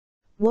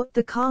What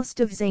the cast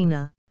of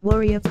Xena,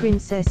 Warrior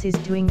Princess is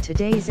doing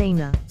today.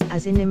 Xena,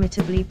 as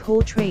inimitably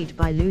portrayed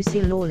by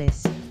Lucy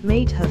Lawless,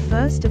 made her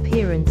first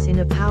appearance in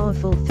a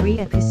powerful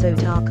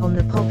 3-episode arc on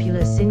the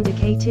popular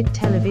syndicated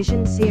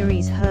television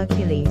series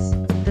Hercules,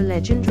 The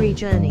Legendary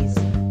Journeys.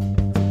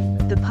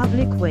 The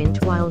public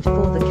went wild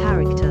for the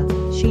character.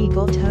 She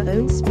got her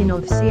own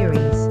spin-off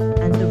series,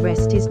 and the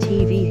rest is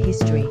TV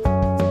history.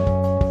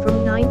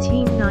 From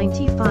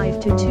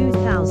 1995 to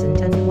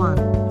 2001,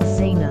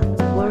 Xena,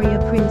 Warrior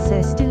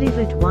Princess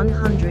delivered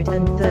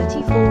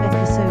 134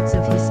 episodes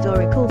of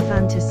historical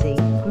fantasy,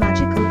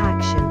 magical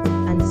action,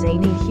 and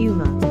zany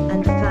humor,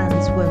 and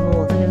fans were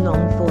more than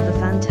along for the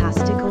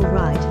fantastical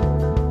ride.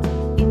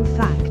 In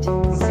fact,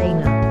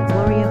 Xena,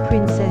 Warrior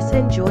Princess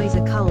enjoys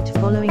a cult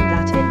following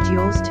that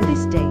endures to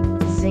this day.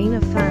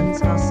 Xena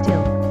fans are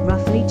still,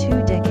 roughly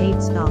 2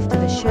 decades after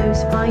the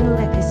show's final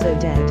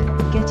episode aired,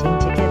 getting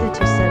together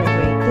to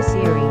celebrate the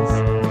series.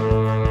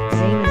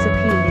 Xena's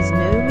appeal is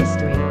no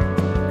mystery.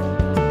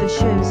 The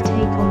show's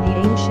take on the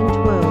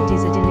ancient world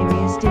is a